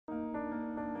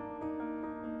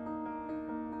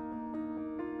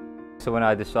So when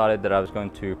I decided that I was going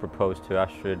to propose to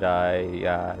Astrid, I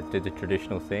did the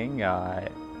traditional thing. I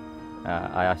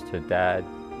asked her dad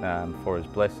for his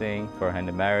blessing for her hand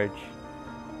in marriage.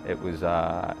 It was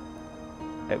a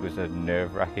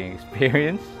nerve-wracking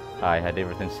experience. I had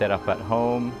everything set up at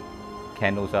home,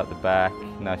 candles out the back,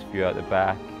 nice view out the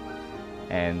back,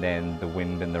 and then the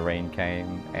wind and the rain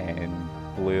came and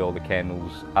blew all the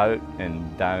candles out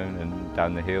and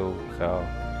down the hill. So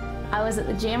I was at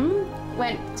the gym,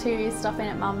 went to stop in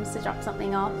at Mum's to drop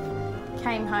something off,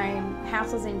 came home,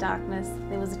 house was in darkness,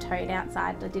 there was a toad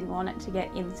outside, I didn't want it to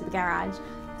get into the garage.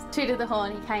 Tooted the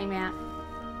horn, he came out,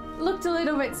 looked a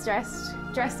little bit stressed,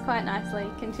 dressed quite nicely,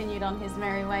 continued on his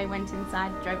merry way, went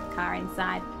inside, drove the car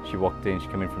inside. She walked in, she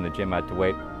came in from the gym, I had to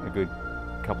wait a good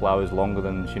couple hours longer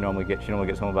than she normally gets. She normally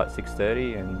gets home about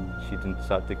 6:30 and she didn't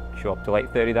decide to show up till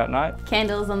 8:30 that night.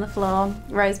 Candles on the floor,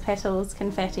 rose petals,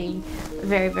 confetti,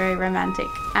 very, very romantic.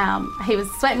 He was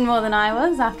sweating more than I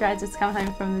was after I'd just come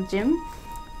home from the gym,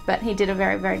 but he did a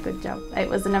very, very good job. It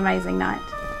was an amazing night.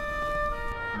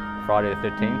 Friday the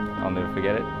 13th, I'll never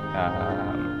forget it.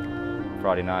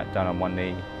 Friday night, down on one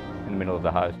knee in the middle of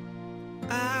the house.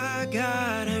 I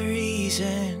got a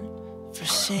reason for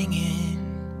singing,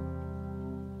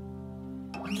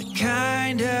 the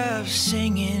kind of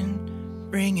singing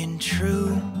ringing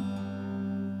true.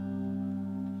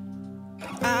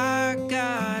 I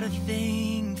got a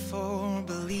thing for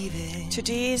believing.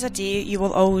 Today is a day you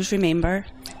will always remember,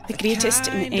 the greatest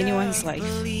in anyone's life.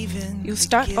 You'll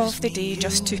start off the day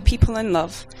just two people in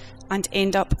love and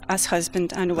end up as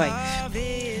husband and wife.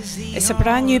 It's a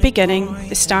brand new beginning,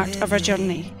 the start of a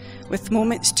journey, with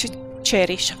moments to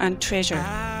cherish and treasure.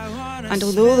 And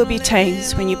although there'll be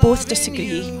times when you both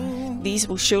disagree, these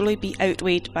will surely be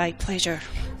outweighed by pleasure.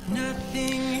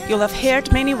 You'll have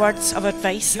heard many words of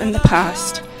advice in the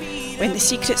past when the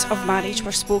secrets of marriage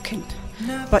were spoken,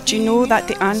 but you know that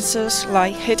the answers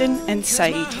lie hidden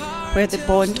inside where the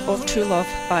bond of true love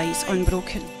lies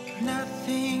unbroken.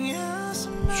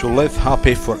 So live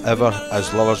happy forever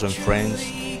as lovers and friends.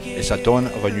 It's a dawn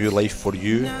of a new life for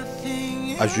you,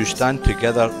 as you stand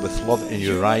together with love in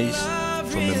your eyes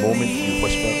from the moment you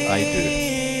whisper, I do.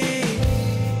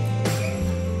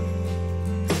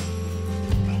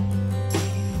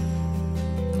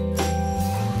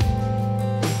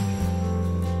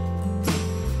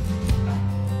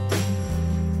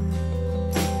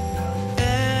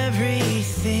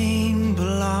 Everything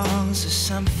belongs to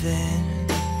something.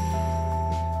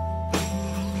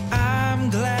 I'm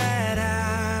glad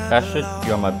Astrid,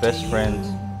 you are my best friend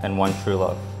and one true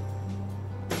love.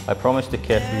 I promise to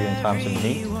care for you in times of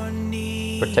need,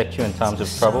 protect you in times of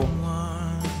trouble,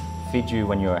 feed you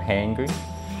when you are hangry,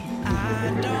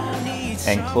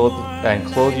 and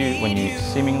clothe you when you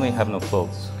seemingly have no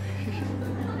clothes.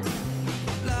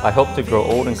 I hope to grow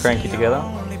old and cranky together,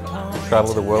 to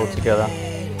travel the world together,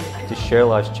 to share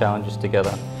life's challenges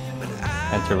together,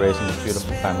 and to raise this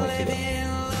beautiful family together.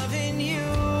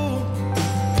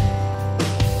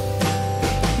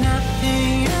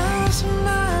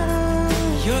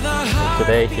 So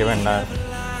today, here and now,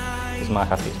 is my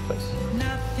happiest place.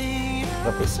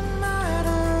 Love you.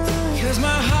 'Cause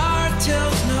my heart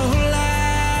tells no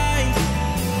lie.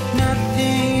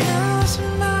 Nothing else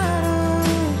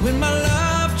matters when my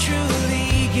love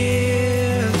truly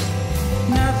gives.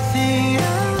 Nothing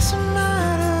else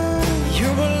matters.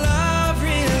 You're what love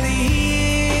really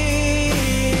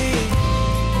is.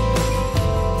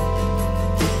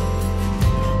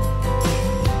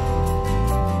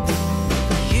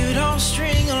 You don't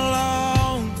string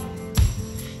along.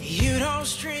 You don't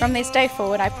string. From this day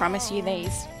forward, I promise you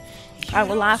these. I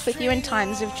will laugh with you in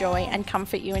times of joy and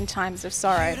comfort you in times of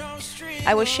sorrow.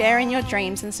 I will share in your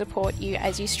dreams and support you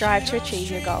as you strive to achieve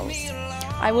your goals.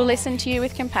 I will listen to you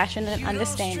with compassion and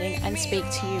understanding and speak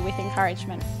to you with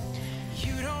encouragement.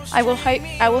 I will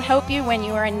help you when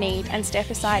you are in need and step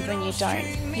aside when you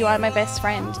don't. You are my best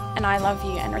friend and I love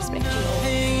you and respect you all.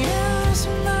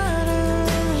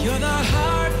 You're the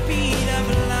heartbeat of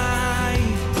life.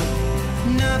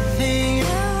 Nothing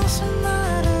else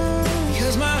matters.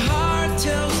 'Cause my heart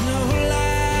tells no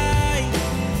lie.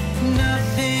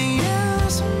 Nothing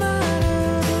else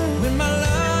matters when my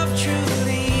love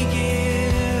truly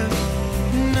gives.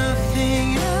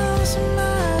 Nothing else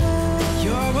matters.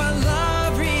 You're what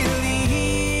love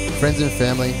really is. Friends and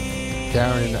family,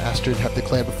 Darren and Astrid have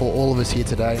declared before all of us here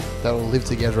today that they will live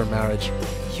together in marriage.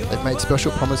 They've made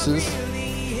special promises,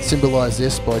 symbolise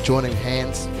this by joining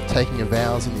hands, taking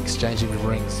vows and exchanging the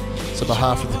rings. So on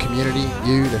behalf of the community,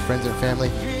 you, their friends and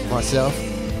family, myself,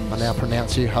 I now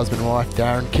pronounce you husband and wife.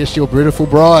 Darren, kiss your beautiful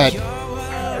bride.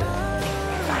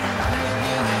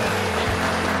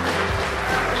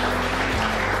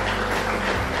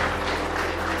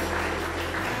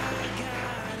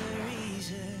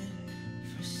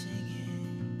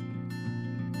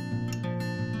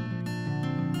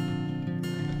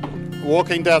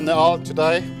 Walking down the aisle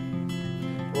today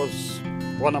was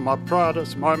one of my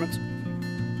proudest moments.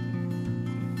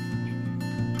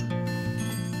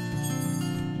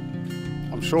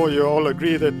 I'm sure you all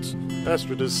agree that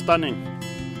Astrid is stunning.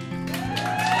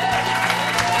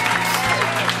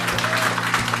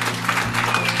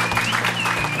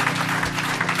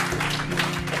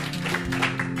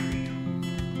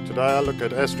 Today I look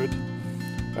at Astrid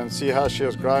and see how she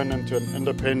has grown into an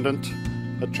independent,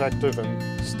 attractive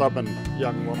and stubborn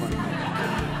young woman.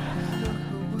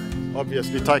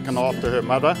 Obviously taken after her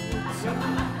mother.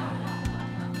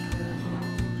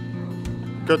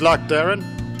 Good luck, Darren.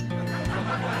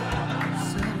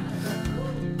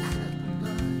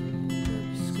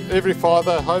 Every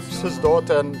father hopes his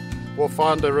daughter will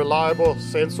find a reliable,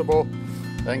 sensible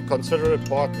and considerate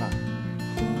partner.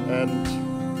 And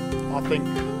I think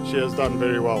she has done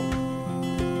very well.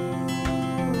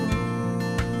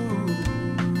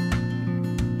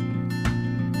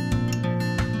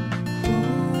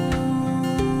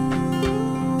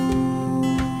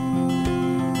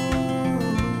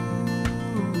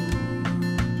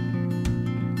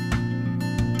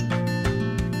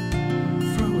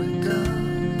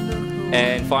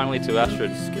 And finally to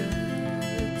Astrid,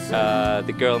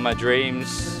 the girl of my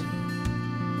dreams,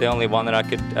 the only one that I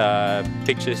could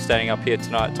picture standing up here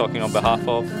tonight talking on behalf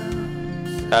of.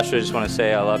 Astrid, I just want to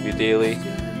say I love you dearly.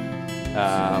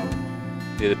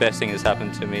 You're the best thing that's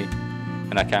happened to me,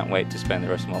 and I can't wait to spend the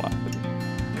rest of my life with you.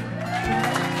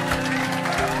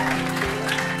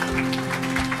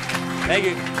 Thank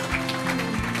you.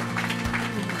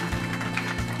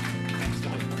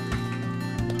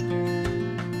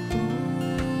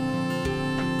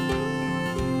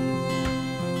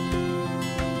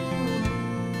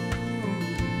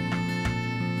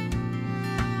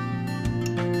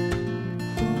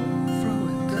 Throw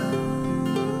it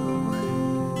down, look away,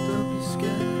 don't be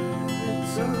scared,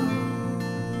 it's over.